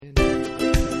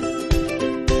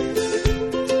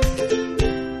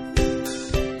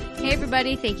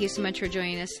everybody. Thank you so much for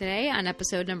joining us today on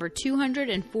episode number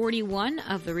 241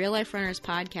 of the Real Life Runners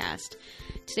podcast.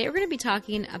 Today we're going to be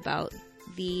talking about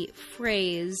the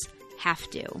phrase have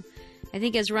to. I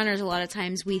think as runners, a lot of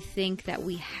times we think that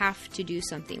we have to do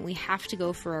something. We have to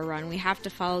go for a run. We have to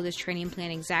follow this training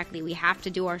plan exactly. We have to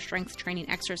do our strength training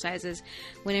exercises,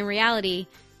 when in reality,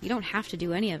 you don't have to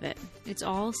do any of it. It's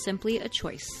all simply a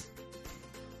choice.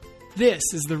 This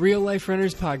is the Real Life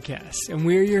Runners podcast, and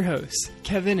we're your hosts,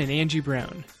 Kevin and Angie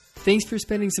Brown. Thanks for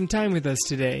spending some time with us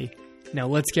today. Now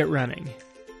let's get running.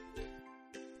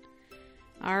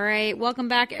 All right, welcome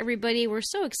back, everybody. We're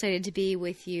so excited to be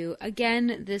with you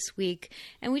again this week,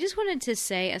 and we just wanted to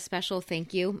say a special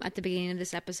thank you at the beginning of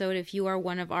this episode. If you are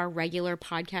one of our regular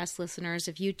podcast listeners,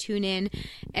 if you tune in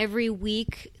every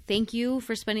week, thank you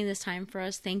for spending this time for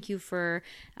us. Thank you for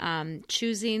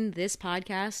choosing this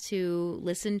podcast to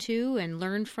listen to and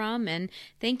learn from, and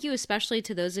thank you especially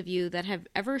to those of you that have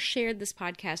ever shared this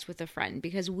podcast with a friend,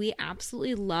 because we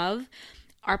absolutely love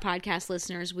our podcast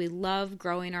listeners. We love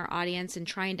growing our audience and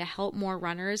trying to help more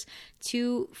runners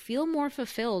to feel more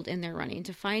fulfilled in their running,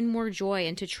 to find more joy,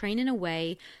 and to train in a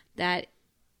way that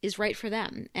is right for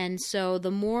them. And so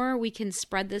the more we can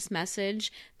spread this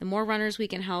message, the more runners we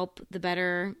can help, the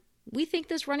better we think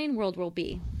this running world will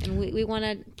be. And we want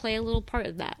to play a little part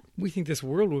of that. We think this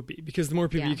world would be, because the more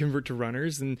people you convert to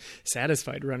runners and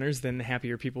satisfied runners, then the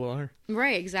happier people are.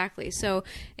 Right, exactly. So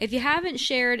if you haven't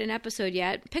shared an episode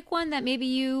yet, pick one that maybe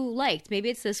you liked. Maybe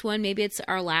it's this one, maybe it's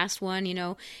our last one,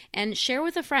 and share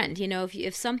with a friend.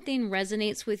 If something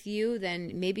resonates with you,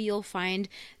 then maybe you'll find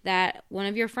that one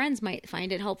of your friends might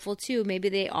find it helpful too. Maybe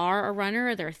they are a runner,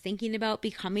 or they're thinking about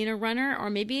becoming a runner,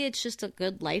 or maybe it's just a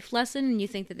good life lesson and you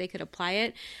think that they could apply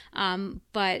it.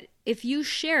 But if you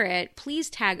share it, please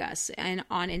tag us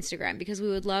on Instagram, because we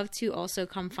would love to also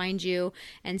come find you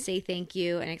and say thank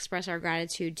you and express our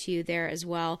gratitude to you there as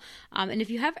well. And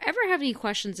if you ever have any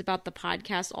questions about the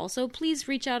podcast also, please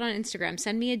reach out on Instagram.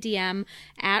 Send me a DM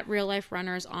at Real Life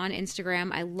Runners on Instagram.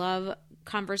 I love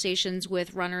conversations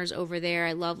with runners over there.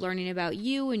 I love learning about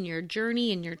you and your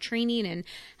journey and your training, and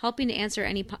helping to answer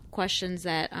any questions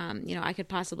that I could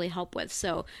possibly help with.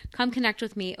 So come connect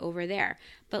with me over there.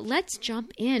 But let's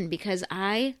jump in, because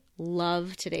I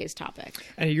love today's topic.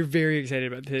 And you're very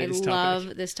excited about today's topic. I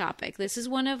love this topic. This is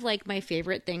one of my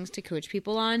favorite things to coach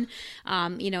people on.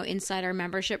 Inside our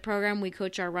membership program, we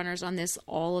coach our runners on this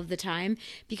all of the time,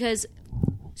 because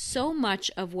so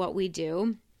much of what we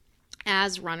do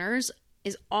as runners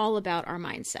is all about our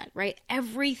mindset, right?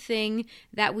 Everything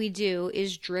that we do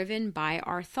is driven by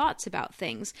our thoughts about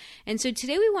things. And so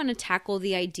today we want to tackle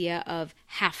the idea of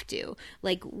have to.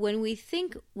 When we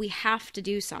think we have to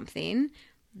do something,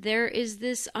 there is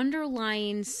this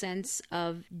underlying sense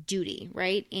of duty,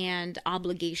 right? And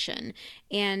obligation.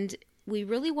 And we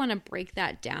really want to break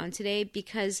that down today,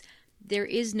 because there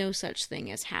is no such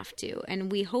thing as have to.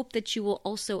 And we hope that you will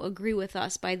also agree with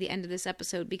us by the end of this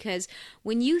episode, because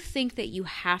when you think that you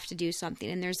have to do something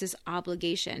and there's this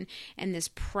obligation and this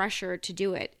pressure to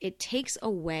do it, it takes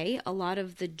away a lot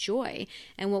of the joy.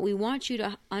 And what we want you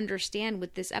to understand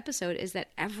with this episode is that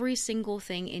every single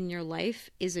thing in your life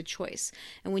is a choice.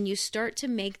 And when you start to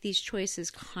make these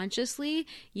choices consciously,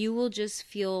 you will just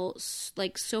feel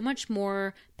like so much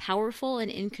more powerful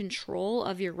and in control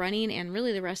of your running and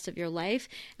really the rest of your life.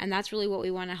 And that's really what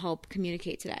we want to help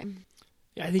communicate today.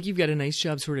 Yeah, I think you've got a nice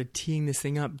job sort of teeing this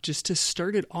thing up. Just to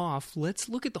start it off, let's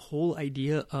look at the whole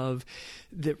idea of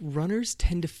that runners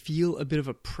tend to feel a bit of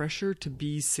a pressure to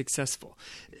be successful.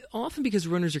 Often because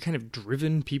runners are kind of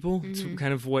driven people. Mm-hmm. It's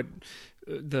kind of what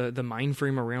the mind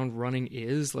frame around running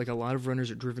is. A lot of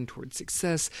runners are driven towards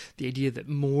success, the idea that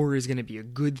more is going to be a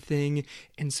good thing.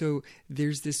 And so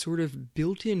there's this sort of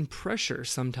built-in pressure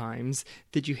sometimes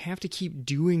that you have to keep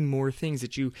doing more things,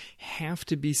 that you have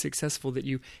to be successful, that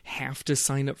you have to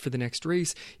sign up for the next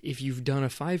race. If you've done a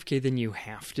 5K, then you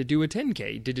have to do a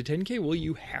 10K. Did a 10K? Well,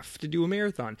 you have to do a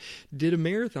marathon. Did a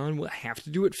marathon? Well, have to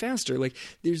do it faster.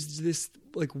 There's this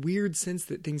weird sense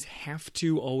that things have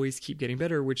to always keep getting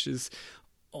better, which is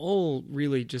all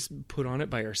really just put on it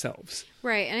by ourselves.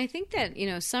 Right. And I think that,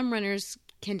 some runners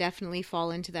can definitely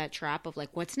fall into that trap of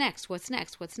what's next,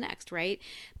 right?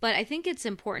 But I think it's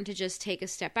important to just take a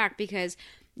step back, because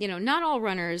not all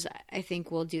runners, I think,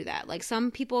 will do that.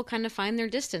 Some people kind of find their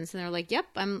distance and they're like, yep,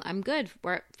 I'm good.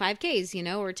 We're at 5Ks,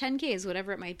 or 10Ks,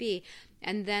 whatever it might be.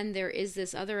 And then there is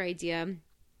this other idea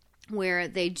where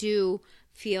they do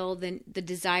feel the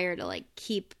desire to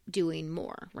keep doing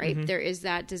more, right? Mm-hmm. There is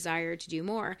that desire to do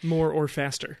more. More or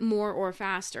faster.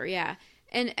 Yeah.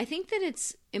 And I think that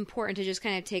it's important to just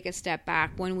kind of take a step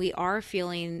back when we are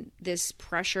feeling this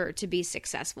pressure to be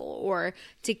successful or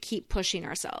to keep pushing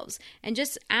ourselves, and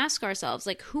just ask ourselves,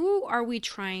 like, who are we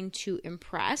trying to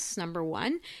impress? Number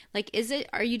one, like,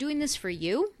 are you doing this for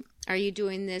you? Are you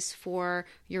doing this for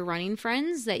your running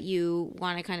friends that you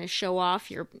want to kind of show off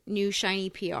your new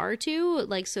shiny PR to?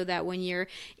 Like, so that when you're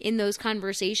in those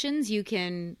conversations, you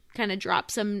can kind of drop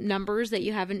some numbers that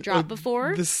you haven't dropped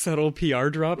before. The subtle PR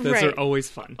drop, those Right. are always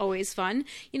fun. Always fun.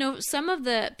 You know, some of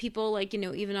the people, like, you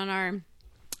know, even on our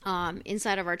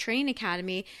inside of our training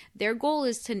academy, their goal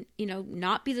is to, you know,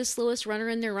 not be the slowest runner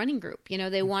in their running group. You know,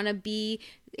 they want to be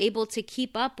able to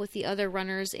keep up with the other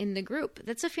runners in the group.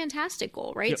 That's a fantastic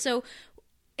goal, right? Yep. So,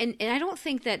 and I don't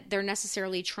think that they're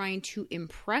necessarily trying to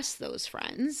impress those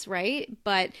friends, right?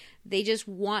 But they just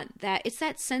want that. It's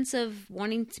that sense of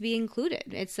wanting to be included.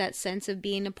 It's that sense of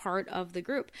being a part of the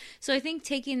group. So I think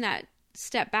taking that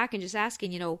step back and just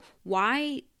asking, you know,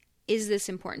 why is this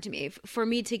important to me? For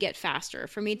me to get faster,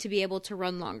 for me to be able to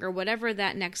run longer, whatever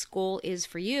that next goal is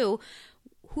for you,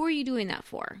 who are you doing that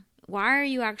for? Why are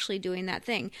you actually doing that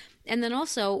thing? And then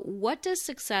also, what does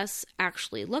success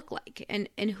actually look like?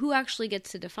 And who actually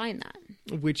gets to define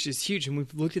that? Which is huge. And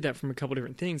we've looked at that from a couple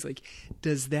different things. Like,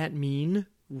 does that mean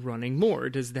running more?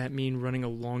 Does that mean running a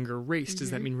longer race?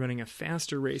 Does that mean running a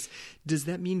faster race? Does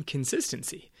that mean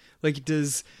consistency? Like,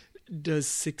 does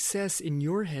success in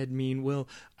your head mean, well,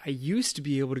 I used to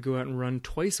be able to go out and run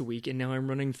twice a week, and now I'm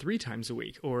running 3 times a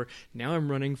week, or now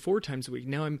I'm running 4 times a week.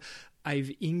 Now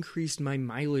I've increased my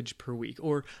mileage per week,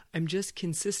 or I'm just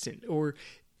consistent, or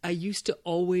I used to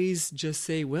always just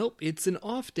say, well, it's an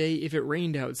off day if it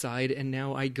rained outside, and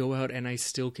now I go out and I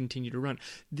still continue to run.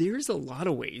 There's a lot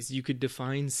of ways you could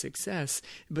define success,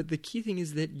 but the key thing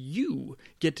is that you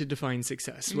get to define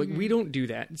success. Like, we don't do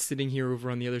that sitting here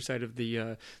over on the other side of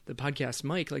the podcast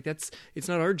mic. Like, it's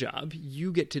not our job.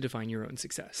 You get to define your own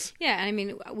success. Yeah, I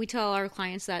mean, we tell our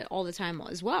clients that all the time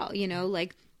as well, you know,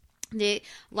 like, a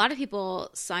lot of people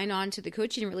sign on to the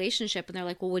coaching relationship and they're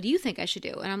like, well, what do you think I should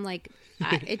do? And I'm like,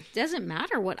 it doesn't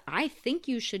matter what I think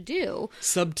you should do.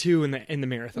 Sub 2 in the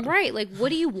marathon. Right. Like, what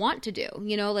do you want to do?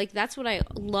 You know, like, that's what I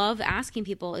love asking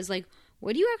people is like,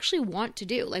 what do you actually want to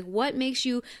do? Like, what makes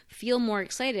you feel more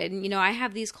excited? And, you know, I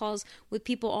have these calls with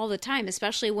people all the time,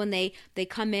 especially when they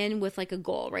come in with like a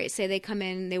goal, right? Say they come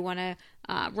in, they want to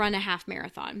run a half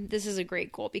marathon. This is a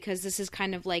great goal because this is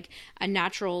kind of like a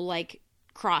natural, like,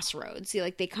 crossroads. See,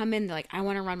 like, they come in, they're like, I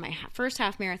want to run my first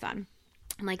half marathon.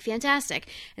 I'm like, fantastic.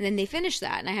 And then they finish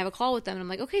that and I have a call with them and I'm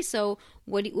like, okay, so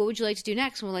what would you like to do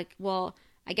next? And we're like, well,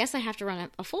 I guess I have to run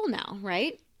a full now,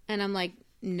 right? And I'm like,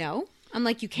 no. I'm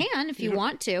like, you can if you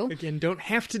want to. Again, don't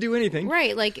have to do anything.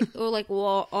 Right. Like,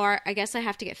 or I guess I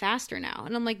have to get faster now.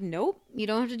 And I'm like, nope, you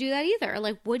don't have to do that either.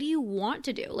 Like, what do you want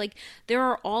to do? Like, there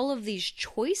are all of these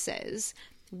choices.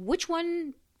 Which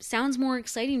one sounds more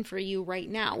exciting for you right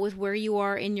now with where you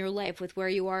are in your life, with where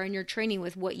you are in your training,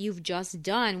 with what you've just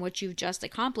done, what you've just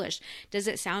accomplished? Does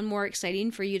it sound more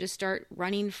exciting for you to start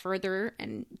running further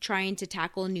and trying to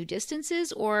tackle new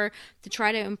distances, or to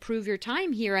try to improve your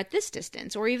time here at this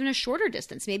distance, or even a shorter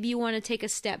distance? Maybe you want to take a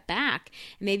step back.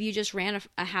 Maybe you just ran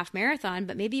a half marathon,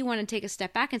 but maybe you want to take a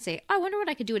step back and say, oh, I wonder what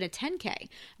I could do in a 10K. I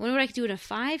wonder what I could do in a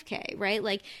 5K, right?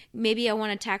 Like, maybe I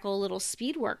want to tackle a little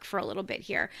speed work for a little bit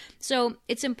here. So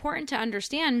it's important to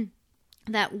understand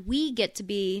that we get to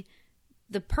be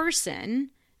the person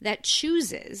that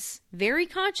chooses very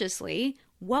consciously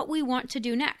what we want to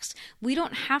do next. We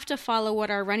don't have to follow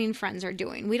what our running friends are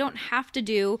doing. We don't have to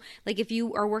do, like, if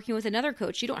you are working with another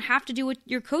coach, you don't have to do what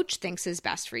your coach thinks is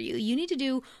best for you. You need to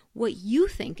do what you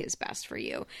think is best for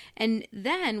you. And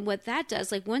then what that does,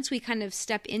 like, once we kind of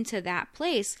step into that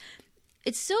place,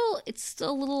 it's still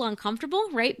a little uncomfortable,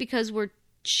 right? Because we're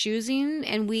choosing,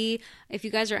 and if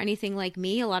you guys are anything like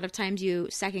me, a lot of times you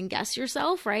second guess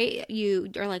yourself, right?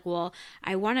 You are like, well,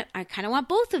 I kind of want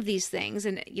both of these things.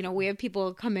 And, you know, we have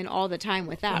people come in all the time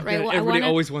with that, right? Well, everybody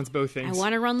always wants both things. I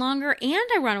want to run longer and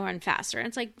I want to run faster. And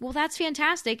it's like, well, that's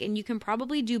fantastic. And you can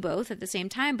probably do both at the same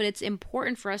time, but it's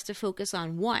important for us to focus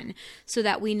on one so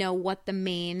that we know what the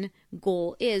main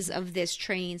goal is of this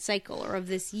training cycle or of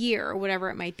this year or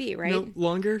whatever it might be, right? No,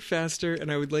 longer, faster,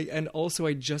 and also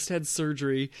I just had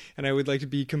surgery and I would like to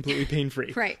be completely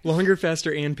pain-free. Right. Longer,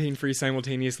 faster, and pain-free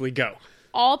simultaneously. Go.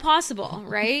 All possible,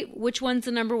 right? Which one's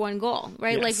the number one goal,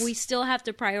 right? Yes. Like, we still have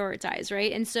to prioritize,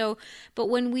 right? And so, but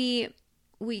when we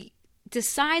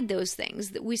decide those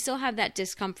things, we still have that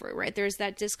discomfort, right? There's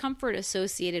that discomfort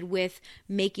associated with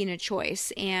making a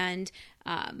choice and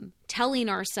telling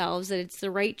ourselves that it's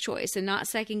the right choice and not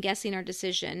second guessing our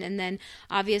decision. And then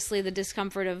obviously the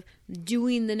discomfort of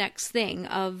doing the next thing,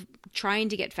 of trying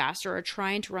to get faster or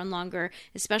trying to run longer,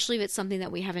 especially if it's something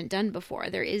that we haven't done before.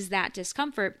 There is that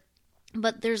discomfort.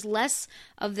 But there's less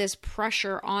of this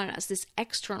pressure on us, this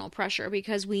external pressure,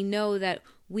 because we know that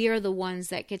we are the ones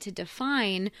that get to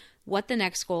define what the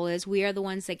next goal is. We are the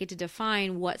ones that get to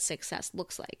define what success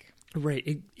looks like.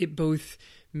 Right. It both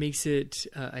makes it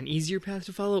an easier path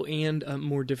to follow and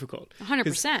more difficult.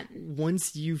 100%.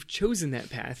 Once you've chosen that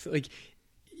path, like,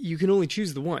 you can only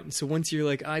choose the one. So once you're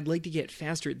like, I'd like to get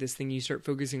faster at this thing, you start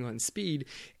focusing on speed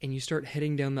and you start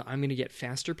heading down the I'm going to get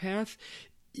faster path.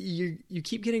 You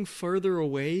keep getting farther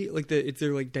away, like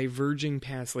they're like diverging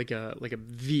paths, like a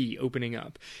V opening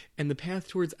up, and the path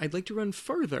towards I'd like to run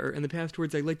further and the path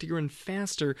towards I'd like to run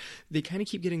faster, they kind of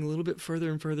keep getting a little bit further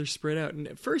and further spread out. And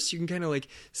at first you can kind of like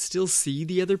still see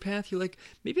the other path. You're like,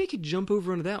 maybe I could jump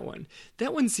over onto that one.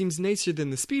 That one seems nicer than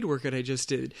the speed workout I just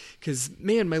did, because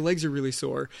man, my legs are really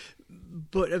sore.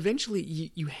 But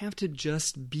eventually you have to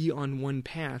just be on one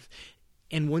path.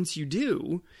 And once you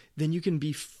do, then you can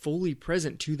be fully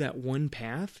present to that one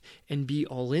path and be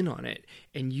all in on it.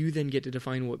 And you then get to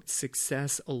define what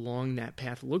success along that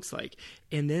path looks like.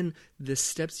 And then the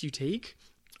steps you take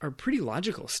are pretty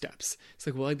logical steps. It's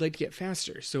like, well, I'd like to get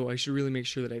faster, so I should really make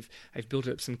sure that I've built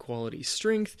up some quality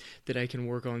strength, that I can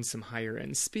work on some higher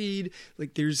end speed.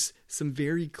 Like, there's some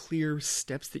very clear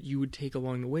steps that you would take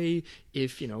along the way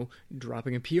if,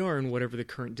 dropping a PR in whatever the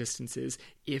current distance is.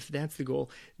 If that's the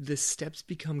goal, the steps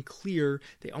become clear.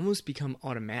 They almost become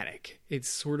automatic. It's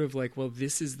sort of like, well,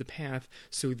 this is the path,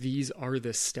 so these are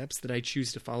the steps that I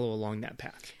choose to follow along that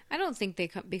path. I don't think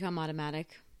they become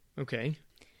automatic. Okay.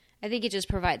 I think it just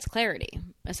provides clarity,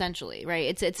 essentially,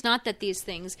 right? It's not that these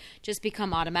things just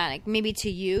become automatic. Maybe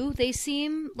to you they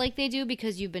seem like they do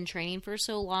because you've been training for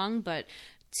so long, but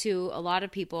to a lot of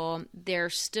people,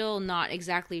 they're still not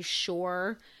exactly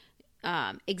sure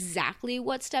exactly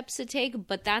what steps to take,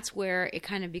 but that's where it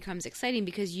kind of becomes exciting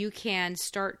because you can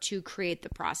start to create the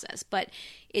process. But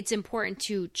it's important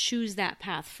to choose that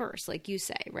path first, like you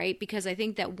say, right? Because I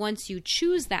think that once you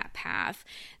choose that path,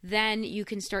 then you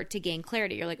can start to gain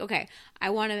clarity. You're like, okay,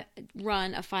 I want to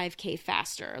run a 5K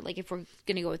faster. Like if we're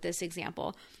going to go with this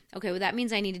example, okay, well, that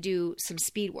means I need to do some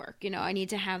speed work. I need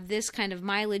to have this kind of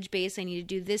mileage base. I need to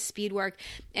do this speed work,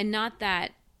 and not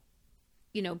that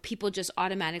people just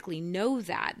automatically know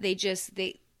that. They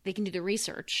can do the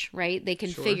research, right? They can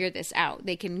figure this out.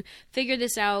 They can figure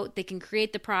this out. They can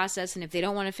create the process. And if they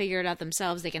don't want to figure it out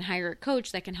themselves, they can hire a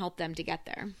coach that can help them to get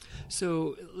there.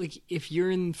 So, like, if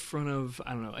you're in front of,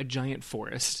 I don't know, a giant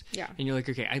forest, and you're like,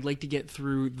 okay, I'd like to get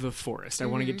through the forest. I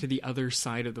want to get to the other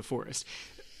side of the forest.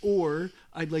 Or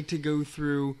I'd like to go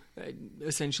through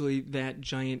essentially that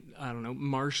giant, I don't know,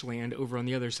 marshland over on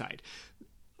the other side.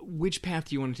 Which path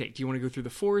do you want to take? Do you want to go through the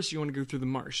forest? Do you want to go through the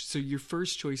marsh? So your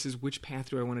first choice is, which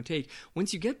path do I want to take?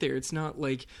 Once you get there, it's not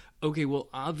like, okay, well,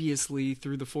 obviously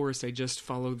through the forest, I just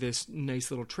follow this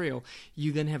nice little trail.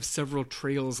 You then have several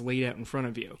trails laid out in front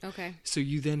of you. Okay. So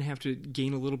you then have to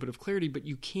gain a little bit of clarity, but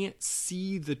you can't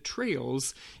see the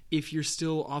trails if you're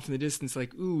still off in the distance,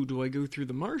 like, ooh, do I go through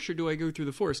the marsh or do I go through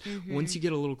the forest? Mm-hmm. Once you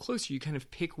get a little closer, you kind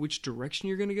of pick which direction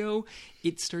you're going to go.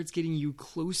 It starts getting you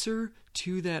closer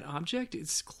to that object.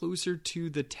 It's closer to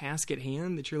the task at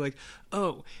hand that you're like,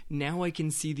 oh, now I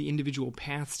can see the individual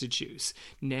paths to choose.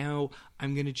 Now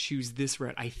I'm going to choose this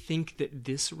route. I think that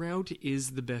this route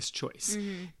is the best choice.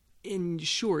 Mm-hmm. And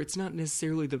sure, it's not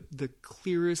necessarily the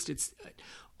clearest. It's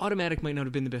automatic might not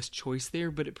have been the best choice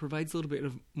there, but it provides a little bit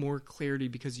of more clarity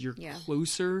because you're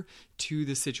closer to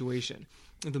the situation.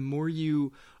 The more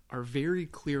you are very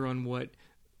clear on what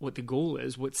the goal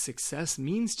is, what success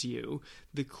means to you,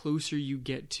 the closer you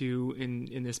get to,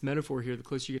 in this metaphor here, the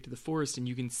closer you get to the forest, and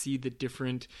you can see the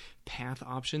different path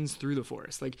options through the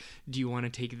forest. Like, do you want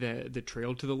to take the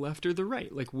trail to the left or the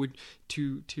right? Like, would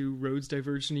two roads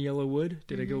diverge in a yellow wood?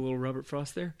 Did I go a little Robert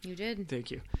Frost there? You did. Thank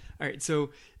you. All right,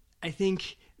 so I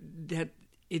think that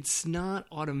it's not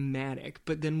automatic,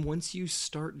 but then once you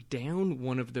start down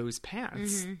one of those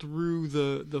paths through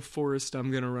the forest, I'm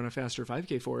going to run a faster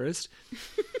 5K forest,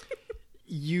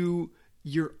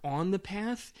 you're on the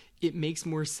path. It makes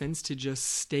more sense to just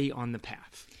stay on the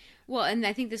path. Well, and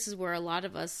I think this is where a lot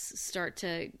of us start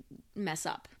to mess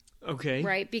up. Okay.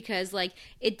 Right? Because, like,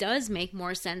 it does make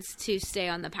more sense to stay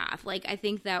on the path. Like, I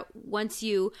think that once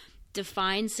you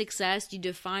define success, you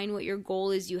define what your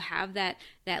goal is, you have that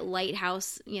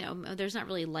lighthouse. There's not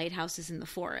really lighthouses in the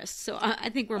forest, so I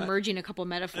think we're merging a couple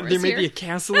metaphors there may here. be a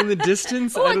castle in the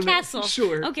distance. Oh, I a don't castle. know.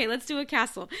 Sure. Okay, let's do a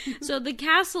castle. So the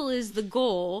castle is the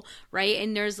goal, right?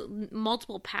 And there's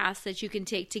multiple paths that you can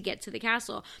take to get to the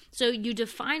castle. So you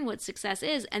define what success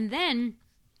is, and then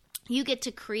you get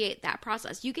to create that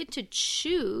process. You get to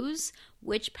choose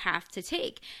which path to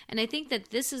take. And I think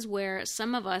that this is where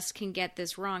some of us can get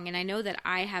this wrong. And I know that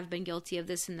I have been guilty of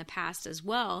this in the past as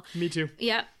well. Me too.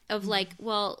 Yeah. Of like,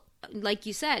 well, like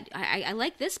you said, I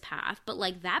like this path, but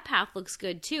like that path looks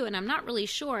good too. And I'm not really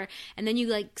sure. And then you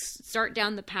like start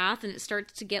down the path and it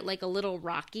starts to get like a little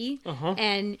rocky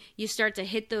and you start to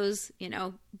hit those,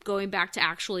 going back to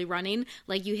actually running,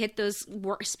 like you hit those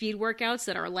speed workouts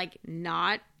that are like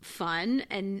not fun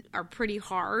and are pretty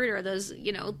hard, or those,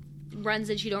 runs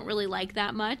that you don't really like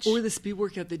that much. Or the speed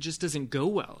workout that just doesn't go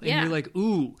well. And Yeah. you're like,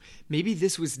 ooh, maybe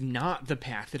this was not the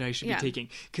path that I should Yeah. be taking.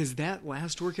 Because that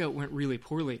last workout went really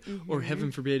poorly. Or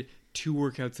heaven forbid, 2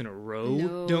 workouts in a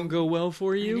row don't go well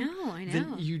for you. I know.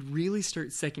 Then you'd really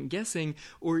start second guessing.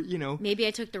 Or, Maybe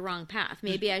I took the wrong path.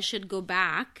 Maybe I should go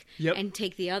back Yep. and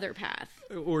take the other path.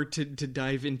 or to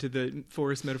dive into the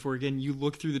forest metaphor again, you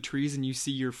look through the trees and you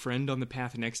see your friend on the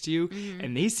path next to you,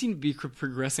 and they seem to be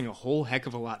progressing a whole heck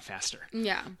of a lot faster.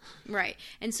 Yeah, right.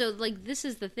 And so, like, this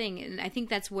is the thing, and I think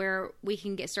that's where we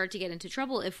can start to get into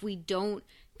trouble if we don't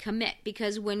commit.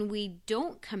 Because when we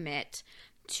don't commit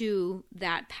to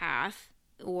that path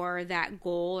or that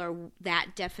goal or that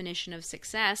definition of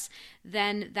success,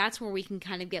 then that's where we can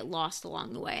kind of get lost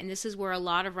along the way. And this is where a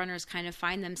lot of runners kind of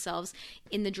find themselves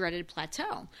in the dreaded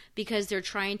plateau, because they're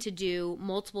trying to do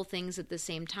multiple things at the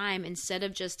same time instead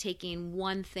of just taking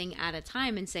one thing at a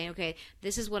time and saying, okay,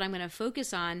 this is what I'm going to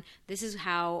focus on. This is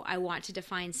how I want to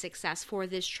define success for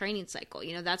this training cycle.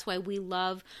 That's why we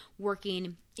love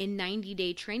working in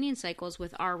 90-day training cycles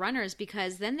with our runners,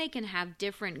 because then they can have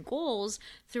different goals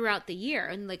throughout the year.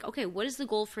 And like, okay, what is the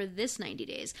goal for this 90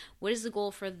 days? What is the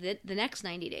goal for the next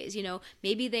 90 days?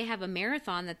 Maybe they have a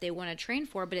marathon that they want to train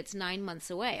for, but it's 9 months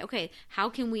away. Okay, how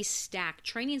can we stack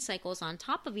training cycles on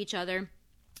top of each other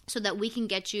so that we can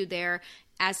get you there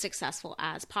as successful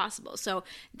as possible? So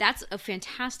that's a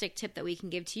fantastic tip that we can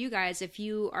give to you guys. If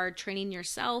you are training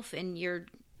yourself and you're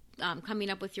coming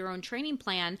up with your own training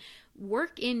plan,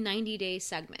 work in 90-day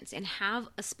segments and have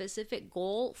a specific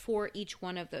goal for each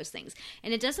one of those things.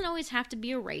 And it doesn't always have to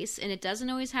be a race, and it doesn't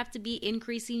always have to be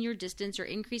increasing your distance or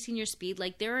increasing your speed.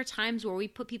 Like, there are times where we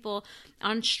put people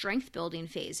on strength building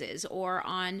phases or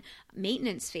on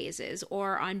maintenance phases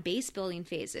or on base building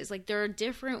phases. Like, there are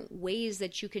different ways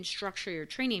that you can structure your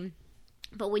training.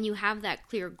 But when you have that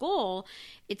clear goal,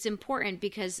 it's important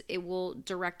because it will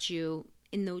direct you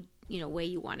in the way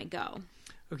you want to go.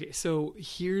 Okay, so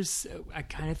I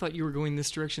kind of thought you were going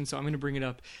this direction, so I'm going to bring it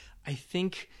up. I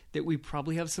think that we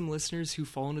probably have some listeners who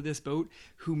fall into this boat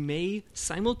who may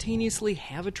simultaneously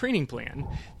have a training plan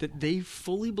that they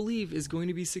fully believe is going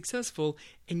to be successful,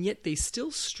 and yet they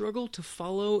still struggle to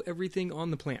follow everything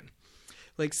on the plan.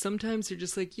 Like, sometimes they're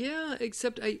just like, yeah,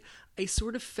 except I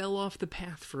sort of fell off the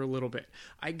path for a little bit.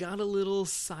 I got a little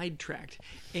sidetracked.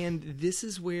 And this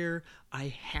is where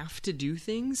I have to do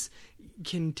things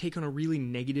can take on a really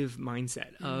negative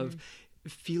mindset of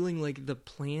feeling like the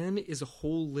plan is a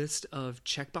whole list of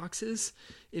checkboxes,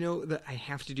 that I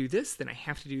have to do this, then I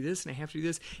have to do this, and I have to do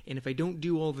this. And if I don't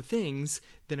do all the things,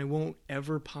 then I won't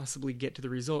ever possibly get to the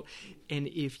result. And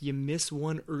if you miss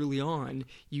one early on,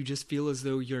 you just feel as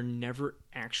though you're never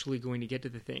actually going to get to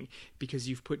the thing because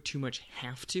you've put too much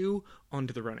have to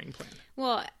onto the running plan.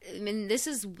 Well, I mean, this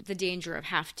is the danger of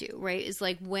have to, right? It's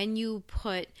like when you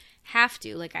put have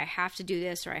to, like I have to do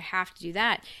this or I have to do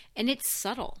that, and it's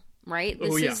subtle. Right?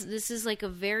 This is like a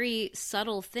very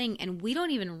subtle thing, and we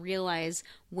don't even realize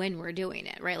when we're doing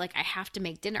it, right? Like, I have to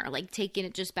make dinner, like taking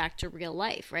it just back to real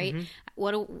life, right?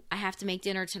 I have to make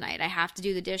dinner tonight. I have to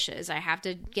do the dishes. I have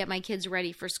to get my kids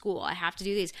ready for school. I have to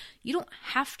do these. You don't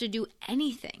have to do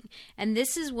anything. And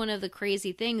this is one of the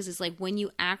crazy things is like when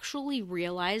you actually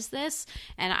realize this,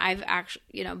 and I've actually,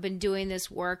 been doing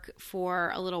this work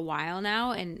for a little while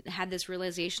now and had this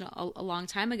realization a long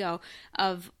time ago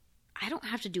of, I don't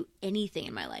have to do anything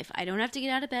in my life. I don't have to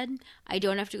get out of bed. I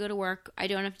don't have to go to work. I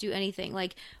don't have to do anything.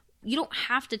 Like, you don't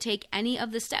have to take any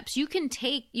of the steps. You can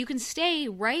stay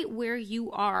right where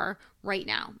you are right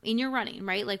now in your running,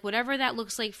 right? Like, whatever that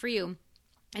looks like for you.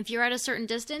 If you're at a certain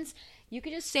distance, you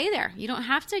can just stay there. You don't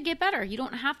have to get better. You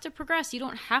don't have to progress. You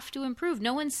don't have to improve.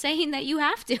 No one's saying that you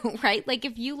have to, right? Like,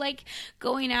 if you like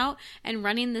going out and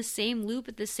running the same loop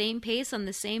at the same pace on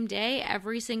the same day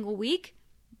every single week,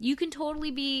 you can totally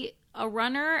be a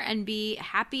runner and be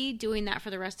happy doing that for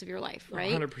the rest of your life,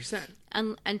 right? 100%.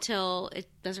 Until it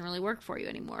doesn't really work for you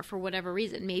anymore for whatever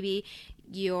reason. Maybe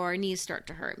your knees start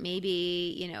to hurt.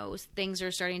 Maybe, things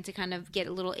are starting to kind of get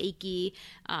a little achy.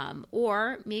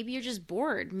 Or maybe you're just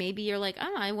bored. Maybe you're like,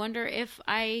 oh, I wonder if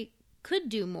I could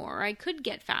do more. I could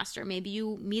get faster. Maybe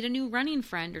you meet a new running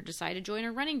friend or decide to join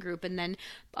a running group, and then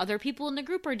other people in the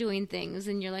group are doing things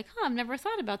and you're like, oh, I've never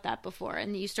thought about that before.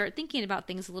 And you start thinking about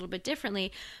things a little bit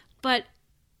differently. But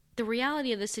the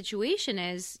reality of the situation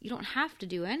is you don't have to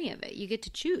do any of it. You get to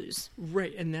choose.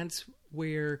 Right. And that's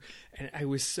where, and I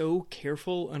was so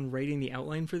careful on writing the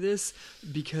outline for this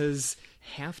because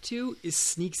have to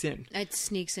sneaks in. It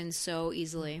sneaks in so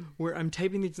easily. Where I'm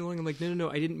typing things along, I'm like, no,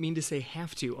 I didn't mean to say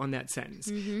have to on that sentence.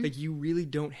 Mm-hmm. Like, you really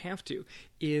don't have to.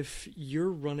 If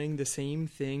you're running the same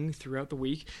thing throughout the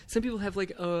week, some people have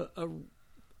like a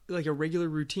regular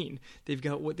routine. They've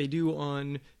got what they do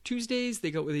on Tuesdays, they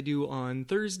got what they do on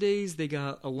Thursdays, they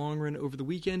got a long run over the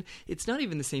weekend. It's not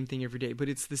even the same thing every day, but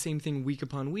it's the same thing week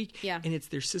upon week. Yeah. And it's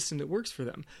their system that works for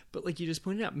them. But like you just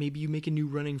pointed out, maybe you make a new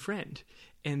running friend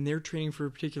and they're training for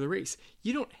a particular race.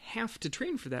 You don't have to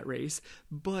train for that race,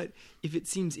 but if it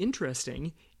seems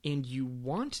interesting and you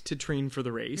want to train for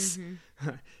the race,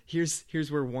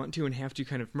 here's where want to and have to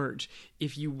kind of merge.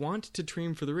 If you want to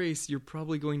train for the race, you're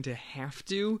probably going to have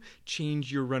to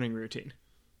change your running routine.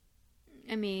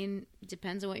 I mean, it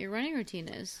depends on what your running routine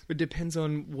is. It depends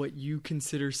on what you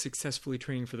consider successfully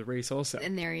training for the race also.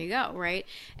 And there you go, right?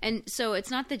 And so it's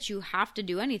not that you have to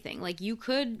do anything. Like, you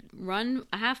could run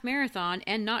a half marathon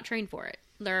and not train for it.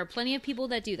 There are plenty of people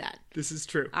that do that. This is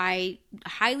true. I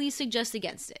highly suggest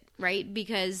against it, right?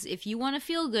 Because if you want to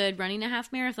feel good running a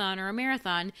half marathon or a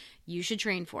marathon, you should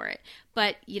train for it.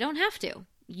 But you don't have to.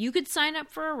 You could sign up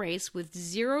for a race with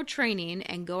zero training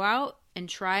and go out and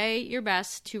try your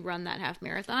best to run that half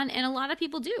marathon. And a lot of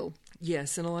people do.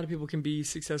 Yes, and a lot of people can be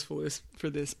successful for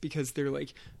this because they're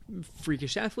like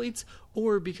freakish athletes,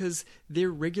 or because their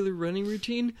regular running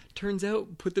routine turns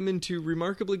out put them into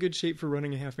remarkably good shape for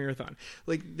running a half marathon.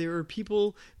 Like, there are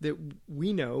people that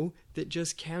we know that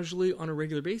just casually on a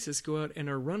regular basis go out and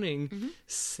are running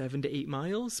 7 to 8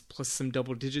 miles plus some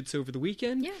double digits over the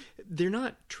weekend. Yeah. They're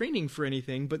not training for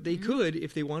anything, but they could,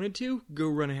 if they wanted to, go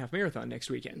run a half marathon next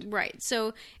weekend. Right.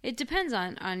 So it depends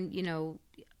on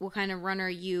what kind of runner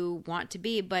you want to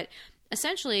be. But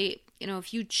essentially,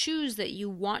 if you choose that you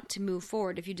want to move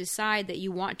forward, if you decide that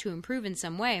you want to improve in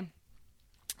some way,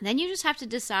 then you just have to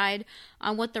decide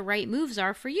on what the right moves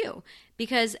are for you.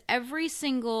 Because every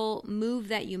single move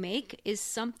that you make is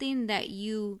something that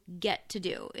you get to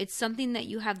do. It's something that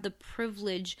you have the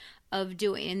privilege of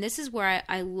doing. And this is where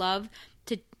I love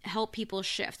to help people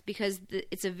shift, because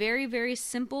it's a very, very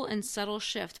simple and subtle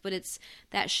shift, but it's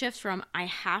that shift from I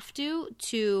have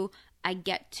to I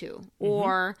get to,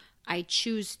 or I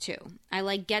choose to. I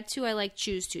like get to, I like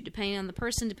choose to, depending on the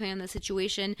person, depending on the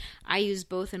situation. I use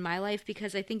both in my life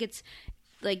because I think it's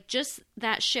like just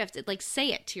that shift. It, like,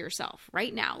 say it to yourself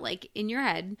right now, like in your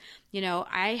head,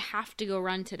 I have to go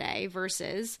run today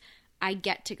versus I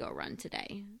get to go run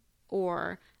today,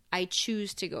 or I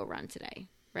choose to go run today.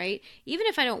 Right? Even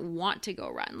if I don't want to go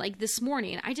run. Like this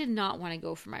morning, I did not want to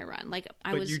go for my run.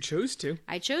 But you chose to.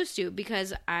 I chose to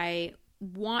because I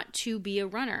want to be a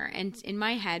runner. And in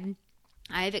my head,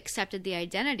 I've accepted the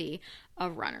identity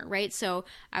of runner, right? So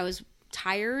I was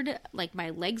tired, like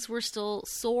my legs were still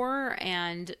sore,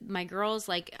 and my girls,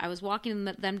 like, I was walking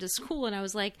them to school and I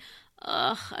was like,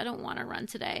 ugh, I don't want to run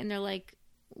today. And they're like,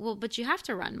 well, but you have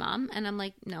to run, Mom. And I'm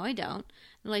like, no, I don't.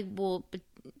 They're like, well, but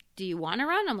do you want to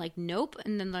run? I'm like, nope.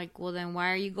 And then like, well, then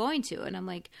why are you going to? And I'm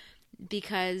like,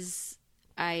 because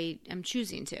I am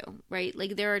choosing to, right?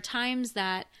 Like, there are times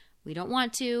that we don't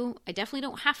want to. I definitely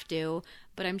don't have to,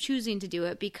 but I'm choosing to do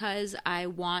it because I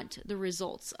want the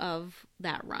results of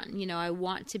that run. I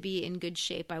want to be in good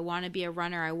shape. I want to be a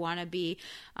runner. I want to be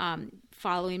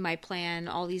following my plan,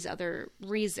 all these other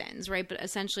reasons, right? But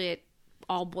essentially it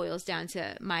all boils down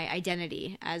to my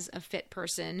identity as a fit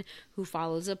person who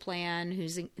follows a plan,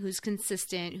 who's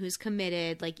consistent, who's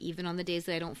committed, like even on the days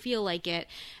that I don't feel like it.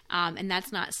 And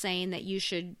that's not saying that you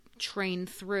should train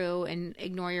through and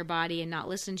ignore your body and not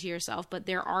listen to yourself. But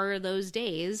there are those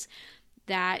days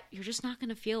that you're just not going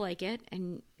to feel like it,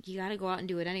 and you got to go out and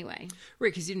do it anyway.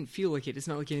 Right, because you didn't feel like it. It's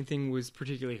not like anything was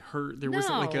particularly hurt. There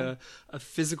wasn't like a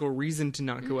physical reason to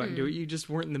not go out and do it. You just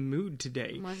weren't in the mood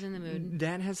today. Wasn't in the mood.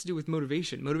 That has to do with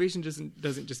motivation. Motivation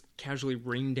doesn't just casually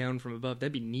rain down from above.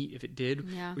 That'd be neat if it did.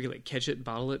 Yeah. We could like catch it,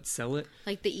 bottle it, sell it.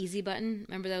 Like the easy button.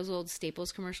 Remember those old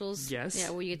Staples commercials? Yes. Yeah,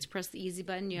 where you get to press the easy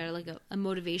button. You had like a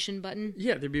motivation button.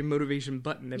 Yeah, there'd be a motivation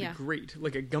button. That'd Yeah. be great.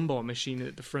 Like a gumball machine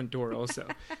at the front door also.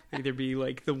 Like there'd be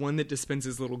like the one that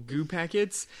dispenses little goo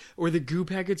packets, or the goo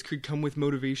packets could come with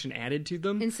motivation added to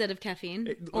them. Instead of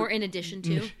caffeine. Or in addition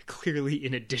to. Clearly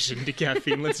in addition to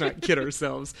caffeine. Let's not kid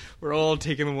ourselves. We're all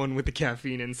taking the one with the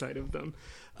caffeine inside of them.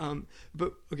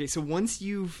 But okay, so once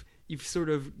you've sort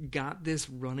of got this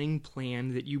running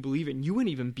plan that you believe in, you went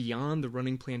even beyond the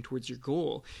running plan towards your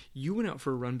goal. You went out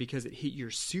for a run because it hit your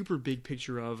super big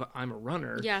picture of, I'm a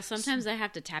runner. Yeah, sometimes I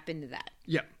have to tap into that.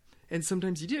 Yeah. And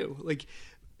sometimes you do. Like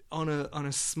on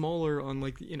a smaller, on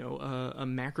like, a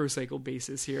macro cycle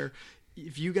basis here,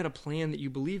 if you got a plan that you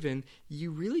believe in,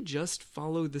 you really just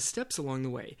follow the steps along the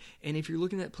way. And if you're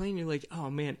looking at that plan, you're like, oh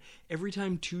man, every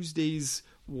time Tuesday's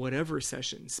whatever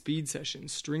session, speed session,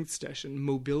 strength session,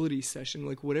 mobility session,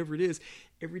 like whatever it is,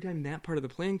 every time that part of the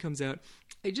plan comes out,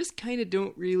 I just kind of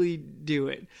don't really do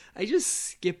it. I just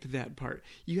skip that part.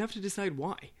 You have to decide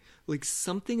why. Like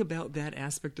something about that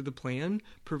aspect of the plan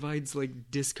provides like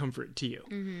discomfort to you.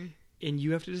 Mm-hmm. And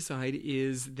you have to decide,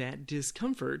 is that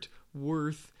discomfort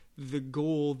worth the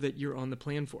goal that you're on the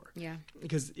plan for? Yeah.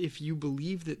 Because if you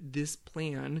believe that this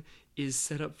plan is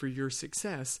set up for your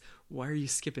success, why are you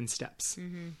skipping steps?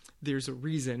 Mm-hmm. There's a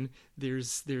reason.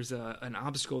 There's an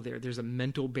obstacle there. There's a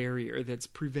mental barrier that's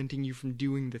preventing you from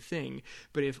doing the thing.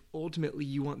 But if ultimately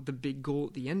you want the big goal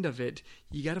at the end of it,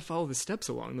 you got to follow the steps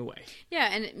along the way. Yeah,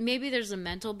 and maybe there's a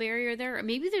mental barrier there.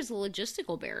 Maybe there's a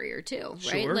logistical barrier too,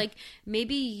 right? Sure. Like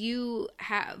maybe you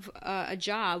have a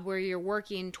job where you're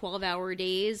working 12-hour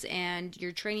days and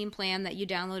your training plan that you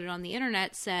downloaded on the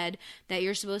internet said that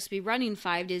you're supposed to be running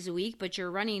 5 days a week, but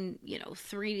you're running,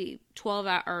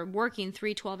 working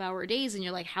 3 12-hour days, and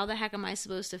you're like, how the heck am I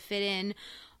supposed to fit in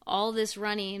all this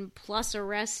running plus a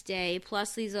rest day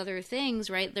plus these other things,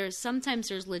 right? Sometimes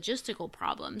there's logistical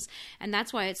problems, and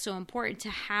that's why it's so important to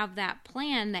have that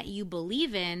plan that you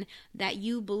believe in, that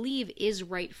you believe is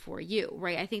right for you,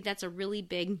 right? I think that's a really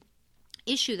big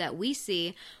issue that we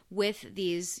see with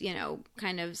these,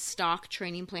 kind of stock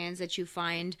training plans that you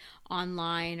find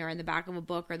online or in the back of a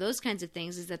book or those kinds of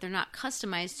things, is that they're not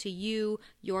customized to you,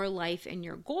 your life, and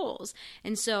your goals.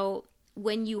 And so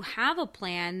when you have a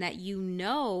plan that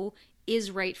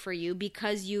is right for you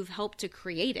because you've helped to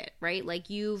create it, right? Like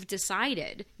you've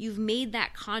decided, you've made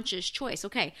that conscious choice.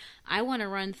 Okay, I want to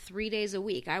run 3 days a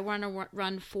week. I want to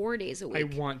run 4 days a week. I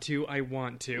want to.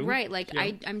 Right, like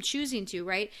yeah. I'm choosing to,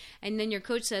 right? And then your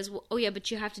coach says, well, oh yeah, but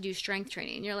you have to do strength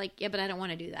training. And you're like, yeah, but I don't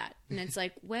want to do that. And it's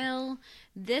like, well,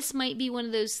 this might be one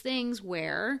of those things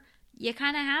where you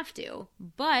kind of have to,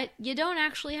 but you don't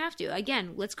actually have to.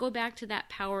 Again, let's go back to that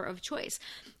power of choice.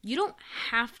 You don't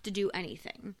have to do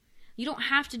anything. You don't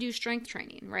have to do strength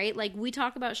training, right? Like we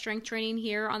talk about strength training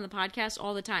here on the podcast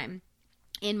all the time.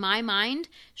 In my mind,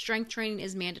 strength training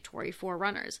is mandatory for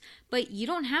runners, but you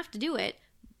don't have to do it.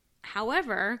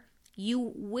 However,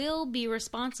 you will be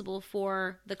responsible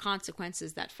for the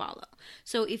consequences that follow.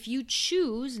 So if you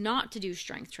choose not to do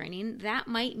strength training, that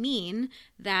might mean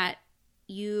that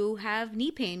you have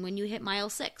knee pain when you hit mile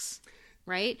 6.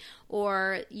 Right?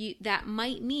 Or that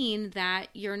might mean that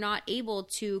you're not able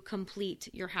to complete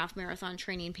your half marathon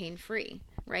training pain-free,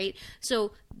 right?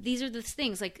 So these are the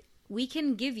things, like we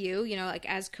can give you, like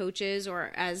as coaches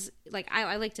or as, like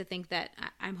I like to think that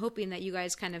I'm hoping that you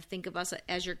guys kind of think of us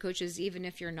as your coaches, even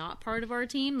if you're not part of our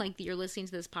team, like you're listening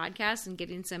to this podcast and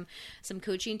getting some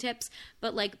coaching tips.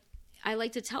 But like I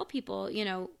like to tell people,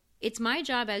 it's my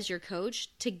job as your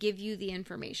coach to give you the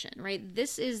information, right?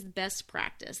 This is best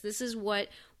practice. This is what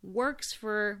works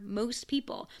for most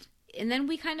people. And then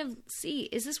we kind of see,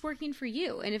 is this working for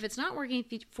you? And if it's not working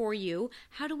for you,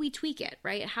 how do we tweak it,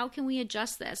 right? How can we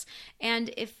adjust this?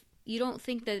 And if you don't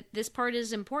think that this part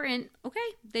is important, okay,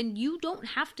 then you don't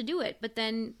have to do it. But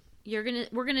then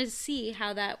we're gonna see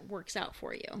how that works out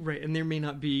for you. Right, and there may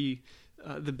not be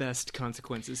the best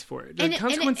consequences for it. The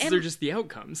consequences are just the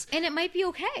outcomes. And it might be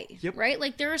okay, yep. Right?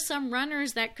 Like there are some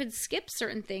runners that could skip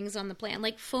certain things on the plan,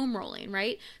 like foam rolling,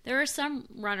 right? There are some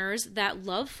runners that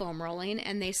love foam rolling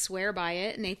and they swear by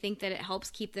it and they think that it helps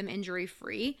keep them injury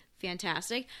free.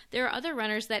 Fantastic. There are other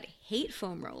runners that hate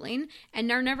foam rolling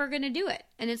and are never going to do it.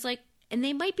 And it's like, and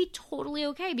they might be totally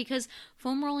okay because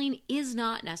foam rolling is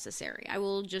not necessary. I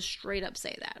will just straight up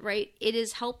say that, right? It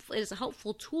is helpful. It is a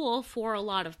helpful tool for a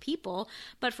lot of people,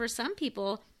 but for some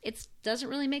people, it doesn't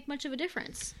really make much of a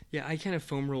difference. Yeah, I kind of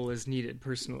foam roll as needed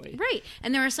personally. Right.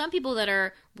 And there are some people that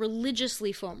are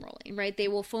religiously foam rolling, right? They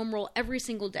will foam roll every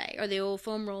single day, or they will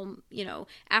foam roll,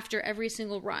 after every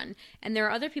single run. And there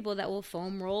are other people that will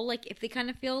foam roll like if they kind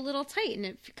of feel a little tight, and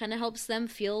it kind of helps them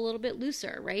feel a little bit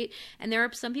looser, right? And there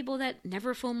are some people that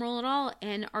never foam roll at all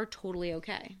and are totally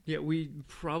okay. Yeah, we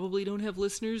probably don't have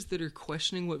listeners that are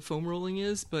questioning what foam rolling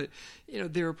is, but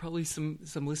there are probably some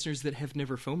listeners that have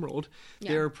never foam rolled.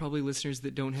 Yeah. There are probably listeners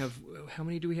that don't have. How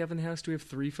many do we have in the house? Do we have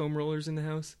 3 foam rollers in the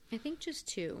house? I think just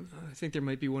 2. I think there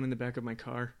might be one in the back of my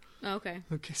car. Oh, okay.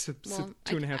 Okay, so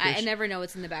 2.5. I never know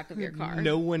what's in the back of your car.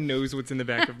 No one knows what's in the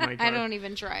back of my car. I don't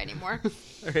even try anymore.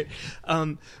 All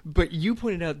right. But you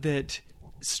pointed out that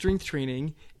strength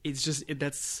training is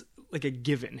that's like a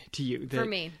given to you. For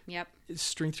me, yep.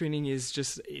 Strength training is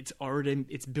just,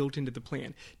 it's built into the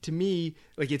plan. To me,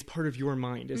 like it's part of your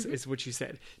mind, is what you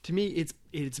said. To me,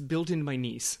 it's built into my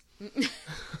knees.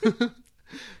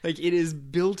 Like it is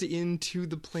built into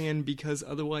the plan because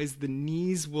otherwise the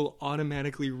knees will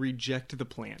automatically reject the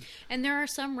plan. And there are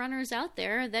some runners out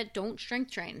there that don't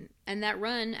strength train and that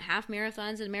run half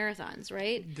marathons and marathons,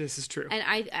 right? This is true.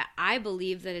 And I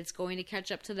believe that it's going to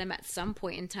catch up to them at some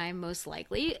point in time, most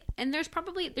likely. And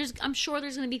I'm sure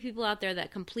there's going to be people out there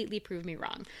that completely prove me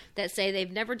wrong, that say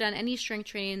they've never done any strength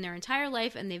training in their entire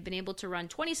life and they've been able to run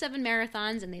 27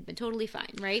 marathons and they've been totally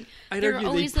fine, right? I'd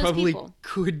argue they probably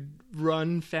could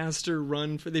run faster,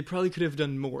 they probably could have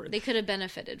done more. They could have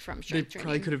benefited from strength training. They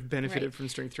probably could have benefited from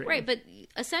strength training. Right, but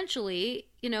essentially,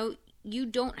 you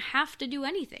don't have to do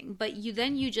anything, but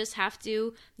you just have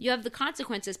to, you have the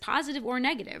consequences, positive or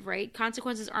negative, right?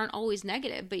 Consequences aren't always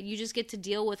negative, but you just get to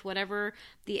deal with whatever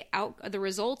the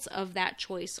results of that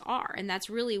choice are. And that's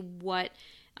really what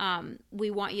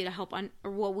we want you to help on,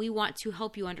 or what we want to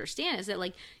help you understand is that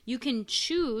like you can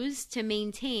choose to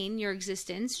maintain your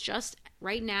existence just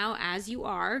right now as you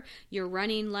are, your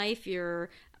running life,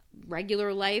 your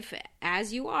regular life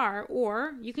as you are,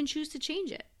 or you can choose to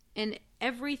change it. And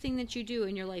everything that you do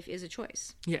in your life is a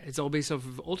choice. Yeah, it's all based off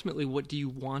of ultimately what do you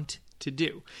want to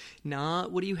do.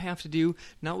 Not what do you have to do,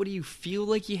 not what do you feel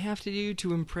like you have to do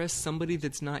to impress somebody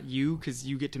that's not you, because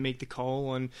you get to make the call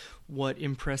on what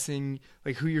impressing,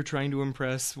 like who you're trying to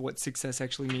impress, what success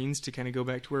actually means, to kind of go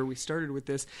back to where we started with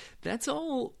this. That's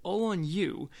all on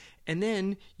you. And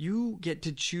then you get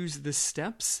to choose the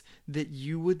steps that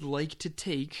you would like to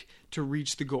take to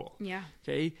reach the goal. Yeah.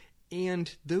 Okay?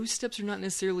 And those steps are not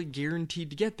necessarily guaranteed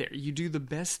to get there. You do the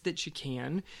best that you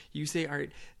can. You say, all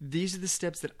right, these are the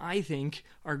steps that I think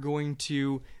are going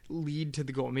to lead to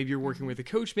the goal. Maybe you're working with a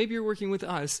coach. Maybe you're working with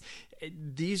us.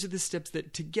 These are the steps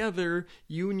that together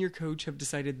you and your coach have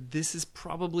decided this is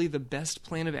probably the best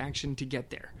plan of action to get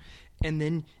there. And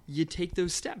then you take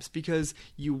those steps because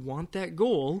you want that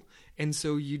goal. And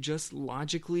so you just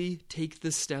logically take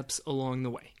the steps along the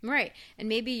way. Right. And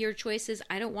maybe your choice is,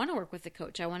 I don't want to work with a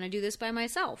coach. I want to do this by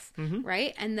myself. Mm-hmm.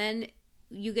 Right. And then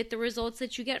you get the results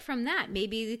that you get from that.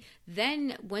 Maybe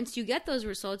then once you get those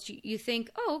results, you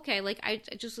think, oh, okay, like I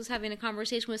just was having a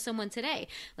conversation with someone today.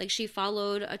 Like she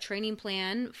followed a training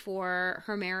plan for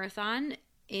her marathon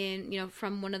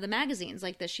from one of the magazines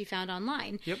like that she found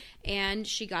online. Yep. And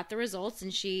she got the results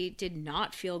and she did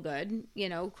not feel good,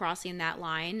 crossing that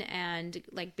line, and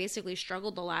like basically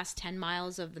struggled the last 10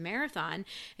 miles of the marathon.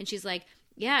 And she's like,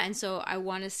 yeah. And so I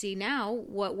want to see now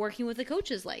what working with a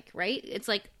coach is like, right? It's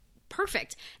like,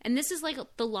 perfect. And this is like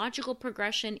the logical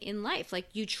progression in life. Like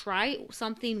you try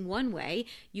something one way,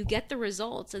 you get the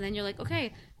results, and then you're like,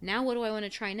 okay, now what do I want to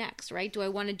try next, right? Do I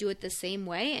want to do it the same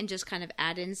way and just kind of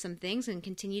add in some things and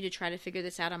continue to try to figure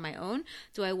this out on my own?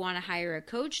 Do I want to hire a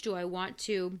coach? Do I want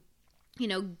to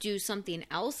do something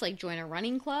else like join a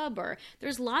running club? Or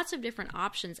there's lots of different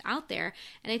options out there.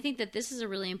 And I think that this is a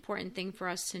really important thing for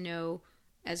us to know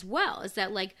as well, is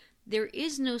that like there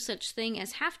is no such thing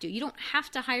as have to. You don't have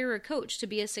to hire a coach to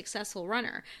be a successful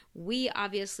runner. We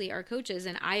obviously are coaches,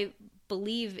 and I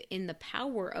believe in the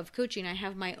power of coaching. I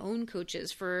have my own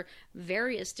coaches for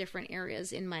various different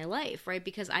areas in my life, right?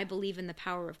 Because I believe in the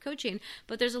power of coaching,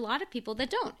 but there's a lot of people that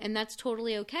don't, and that's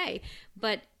totally okay.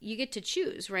 But you get to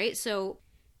choose, right? So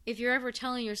if you're ever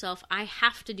telling yourself, I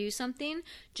have to do something,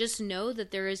 just know that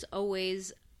there is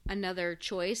always another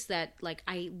choice that like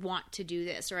I want to do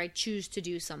this, or I choose to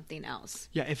do something else.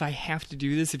 Yeah, if I have to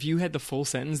do this, if you had the full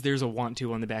sentence, there's a want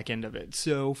to on the back end of it.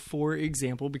 So for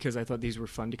example, because I thought these were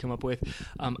fun to come up with,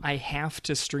 I have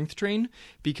to strength train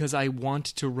because I want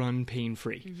to run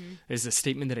pain-free. Mm-hmm. Is a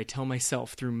statement that I tell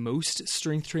myself through most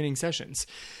strength training sessions.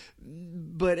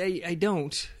 But I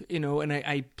don't, and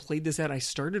I played this out. I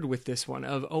started with this one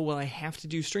of, I have to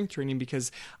do strength training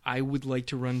because I would like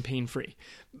to run pain-free.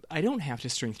 I don't have to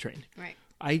strength train. Right.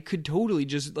 I could totally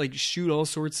just shoot all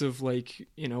sorts of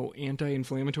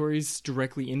anti-inflammatories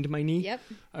directly into my knee. Yep.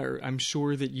 Or I'm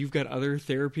sure that you've got other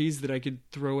therapies that I could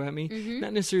throw at me. Mm-hmm.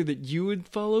 Not necessarily that you would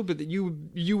follow, but that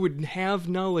you would have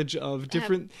knowledge of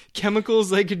different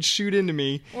chemicals I could shoot into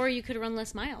me. Or you could run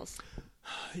less miles.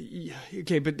 Yeah,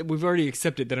 okay, but we've already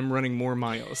accepted that I'm running more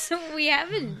miles. We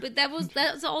haven't, but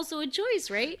that's also a choice,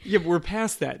 right? Yeah, but we're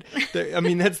past that.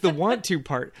 That's the want to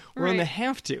part. We're on the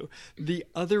have to. The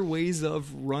other ways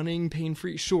of running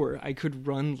pain-free, sure, I could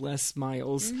run less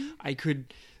miles. Mm-hmm.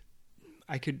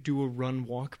 I could do a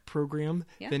run-walk program.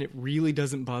 Yeah. Then it really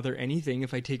doesn't bother anything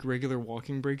if I take regular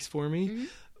walking breaks for me. Mm-hmm.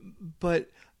 But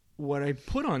what I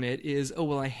put on it is,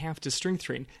 I have to strength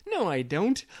train. No, I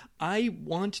don't. I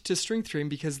want to strength train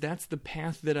because that's the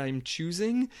path that I'm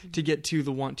choosing to get to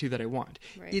the want to that I want.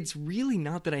 Right. It's really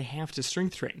not that I have to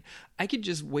strength train. I could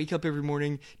just wake up every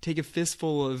morning, take a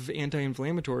fistful of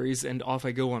anti-inflammatories, and off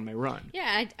I go on my run.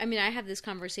 Yeah, I I have this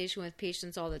conversation with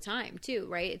patients all the time, too,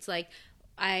 right? It's like,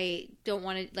 I don't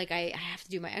want to, I have to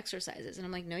do my exercises. And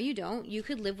I'm like, no, you don't. You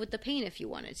could live with the pain if you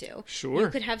wanted to. Sure. You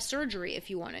could have surgery if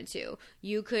you wanted to.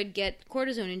 You could get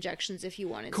cortisone injections if you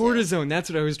wanted to. That's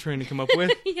what I was trying to come up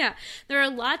with. Yeah. There are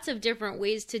lots of different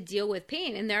ways to deal with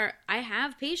pain. And I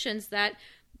have patients that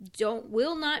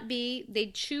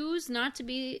they choose not to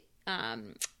be,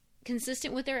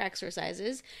 consistent with their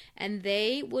exercises, and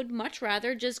they would much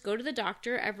rather just go to the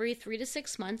doctor every 3 to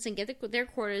 6 months and get their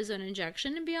cortisone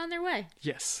injection and be on their way.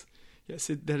 Yes,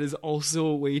 that is also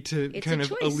a way to kind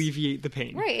of alleviate the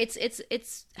pain. Right.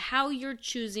 It's how you're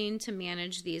choosing to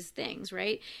manage these things,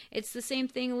 right? It's the same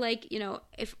thing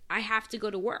if I have to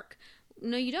go to work.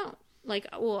 No, you don't.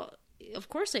 Of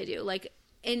course I do.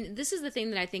 And this is the thing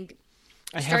that I think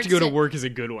I have to go to work is a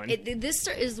good one. This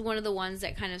is one of the ones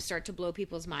that kind of start to blow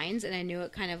people's minds, and I knew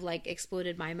it kind of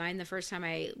exploded my mind the first time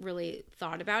I really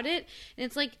thought about it. And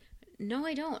it's no,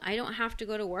 I don't. I don't have to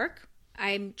go to work.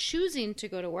 I'm choosing to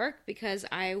go to work because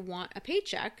I want a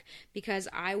paycheck, because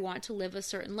I want to live a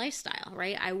certain lifestyle,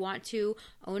 right? I want to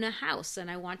own a house,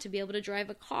 and I want to be able to drive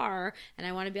a car, and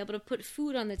I want to be able to put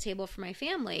food on the table for my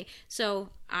family. So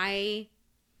I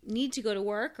need to go to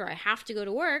work, or I have to go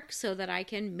to work so that I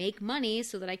can make money,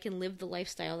 so that I can live the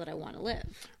lifestyle that I want to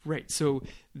live. Right. So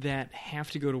that have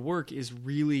to go to work is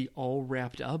really all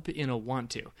wrapped up in a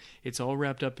want to. It's all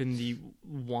wrapped up in the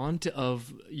want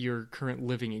of your current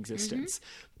living existence.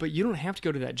 Mm-hmm. But you don't have to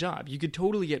go to that job. You could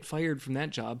totally get fired from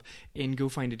that job and go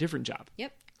find a different job.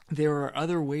 Yep. There are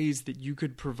other ways that you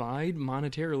could provide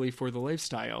monetarily for the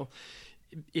lifestyle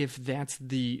if that's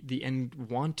the end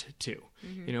want to,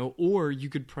 or you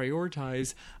could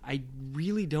prioritize, I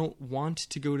really don't want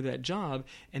to go to that job,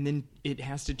 and then it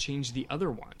has to change the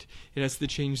other want. It has to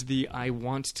change the I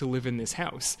want to live in this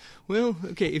house. Well,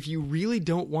 okay, if you really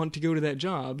don't want to go to that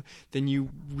job, then you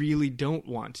really don't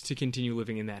want to continue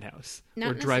living in that house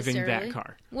or driving that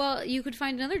car. Well, you could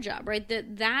find another job, right?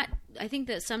 That I think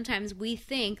that sometimes we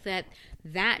think that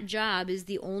job is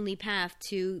the only path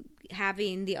to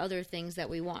having the other things that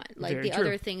we want,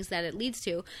 other things that it leads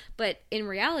to. But in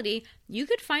reality, you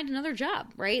could find another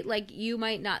job, right? You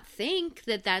might not think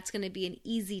that that's going to be an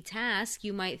easy task.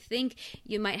 You might think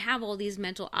you might have all these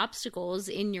mental obstacles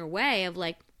in your way of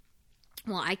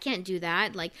well, I can't do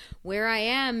that. Where I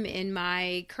am in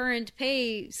my current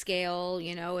pay scale,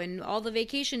 and all the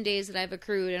vacation days that I've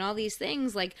accrued and all these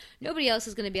things, nobody else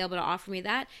is going to be able to offer me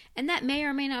that. And that may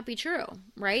or may not be true,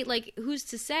 right? Who's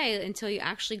to say until you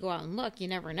actually go out and look? You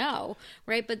never know,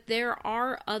 right? But there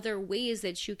are other ways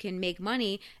that you can make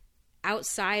money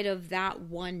outside of that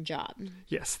one job.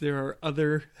 Yes, there are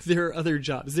other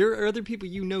jobs. There are other people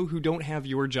who don't have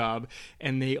your job,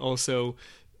 and they also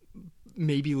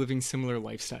maybe living similar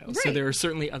lifestyles. Right. So there are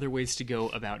certainly other ways to go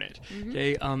about it. Mm-hmm.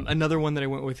 Okay. Another one that I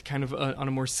went with kind of on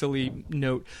a more silly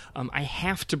note, I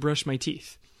have to brush my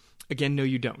teeth. Again, no,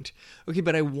 you don't. Okay,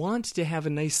 but I want to have a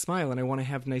nice smile and I want to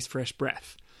have nice fresh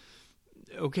breath.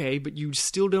 Okay, but you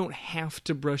still don't have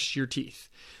to brush your teeth.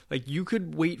 You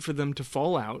could wait for them to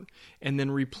fall out and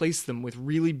then replace them with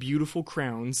really beautiful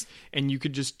crowns, and you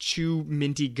could just chew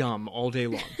minty gum all day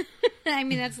long.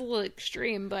 That's a little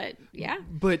extreme, but yeah.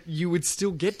 But you would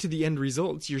still get to the end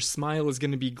results. Your smile is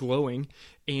going to be glowing,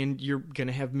 and you're going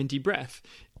to have minty breath,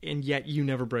 and yet you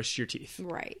never brushed your teeth.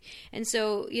 Right. And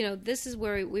so, this is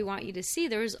where we want you to see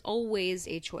there's always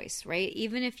a choice, right?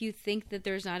 Even if you think that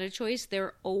there's not a choice,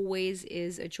 there always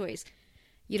is a choice.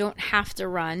 You don't have to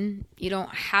run. You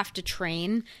don't have to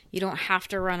train. You don't have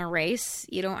to run a race.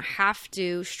 You don't have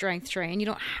to strength train. You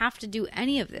don't have to do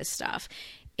any of this stuff.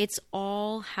 It's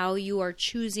all how you are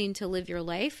choosing to live your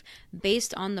life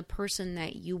based on the person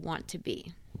that you want to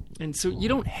be. And so you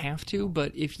don't have to,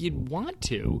 but if you'd want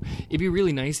to, it'd be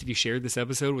really nice if you shared this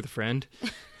episode with a friend.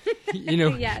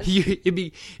 Yes. It'd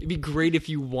be great if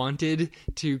you wanted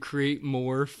to create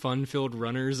more fun-filled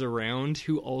runners around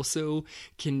who also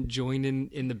can join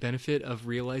in the benefit of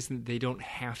realizing that they don't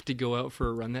have to go out for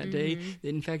a run that day.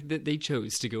 In fact, that they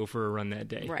chose to go for a run that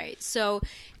day. Right. So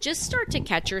just start to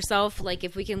catch yourself. Like,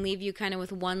 if we can leave you kind of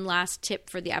with one last tip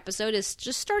for the episode, is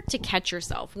just start to catch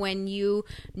yourself when you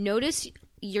notice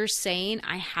you're saying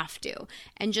I have to,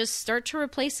 and just start to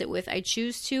replace it with I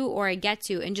choose to or I get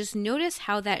to, and just notice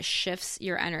how that shifts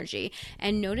your energy,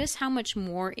 and notice how much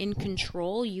more in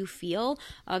control you feel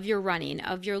of your running,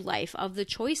 of your life, of the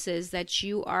choices that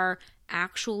you are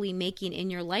actually making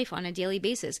in your life on a daily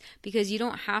basis, because you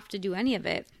don't have to do any of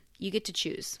it. You get to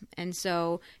choose. And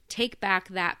so take back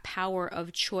that power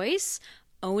of choice,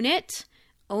 own it,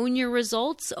 own your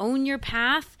results, own your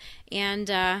path, and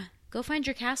go find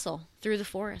your castle through the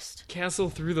forest. Castle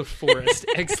through the forest.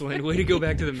 Excellent. Way to go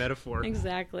back to the metaphor.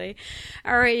 Exactly.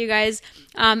 All right, you guys.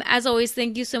 As always,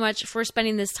 thank you so much for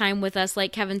spending this time with us.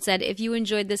 Like Kevin said, if you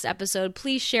enjoyed this episode,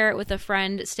 please share it with a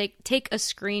friend. Take a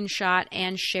screenshot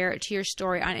and share it to your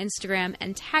story on Instagram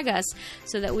and tag us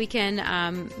so that we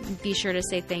can be sure to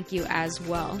say thank you as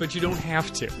well. But you don't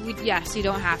have to. Yes, you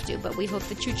don't have to, but we hope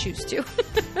that you choose to.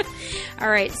 All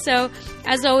right. So,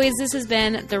 as always, this has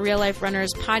been the Real Life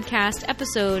Runners podcast,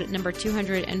 episode number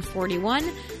 241.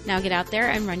 Now get out there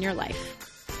and run your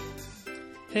life.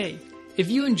 Hey, if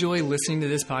you enjoy listening to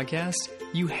this podcast,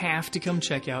 you have to come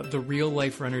check out the Real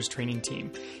Life Runners training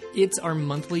team. It's our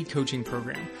monthly coaching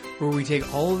program where we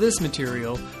take all of this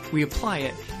material, we apply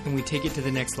it, and we take it to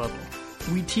the next level.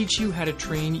 We teach you how to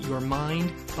train your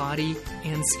mind, body,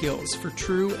 and skills for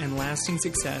true and lasting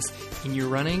success in your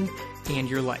running and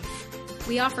your life.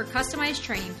 We offer customized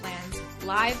training plans,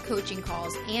 live coaching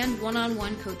calls, and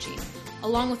one-on-one coaching,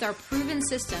 along with our proven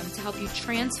system to help you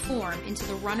transform into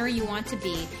the runner you want to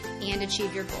be and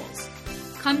achieve your goals.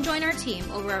 Come join our team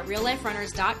over at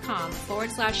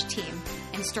realliferunners.com/team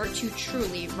and start to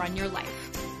truly run your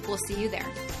life. We'll see you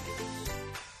there.